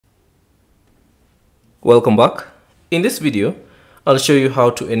Welcome back. In this video, I'll show you how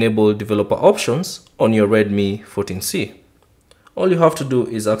to enable developer options on your Redmi 14C. All you have to do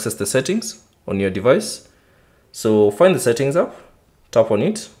is access the settings on your device. So find the settings app, tap on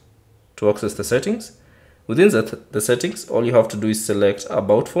it to access the settings. Within the settings, all you have to do is select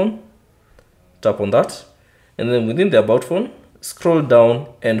About Phone, tap on that, and then within the About Phone, scroll down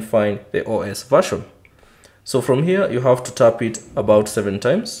and find the OS version. So from here, you have to tap it about 7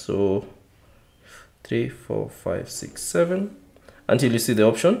 times. So 3, 4, 5, 6, 7 until you see the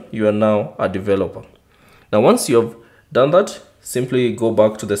option you are now a developer. Now once you have done that, simply go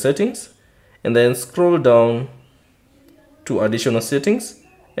back to the settings and then scroll down to additional settings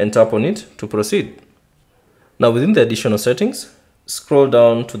and tap on it to proceed. Now within the additional settings, scroll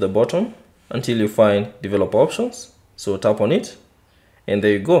down to the bottom until you find developer options. So tap on it and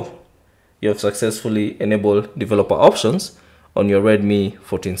there you go. You have successfully enabled developer options on your Redmi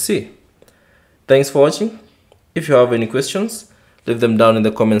 14C. Thanks for watching. If you have any questions, leave them down in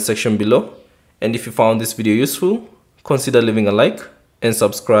the comment section below. And if you found this video useful, consider leaving a like and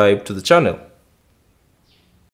subscribe to the channel.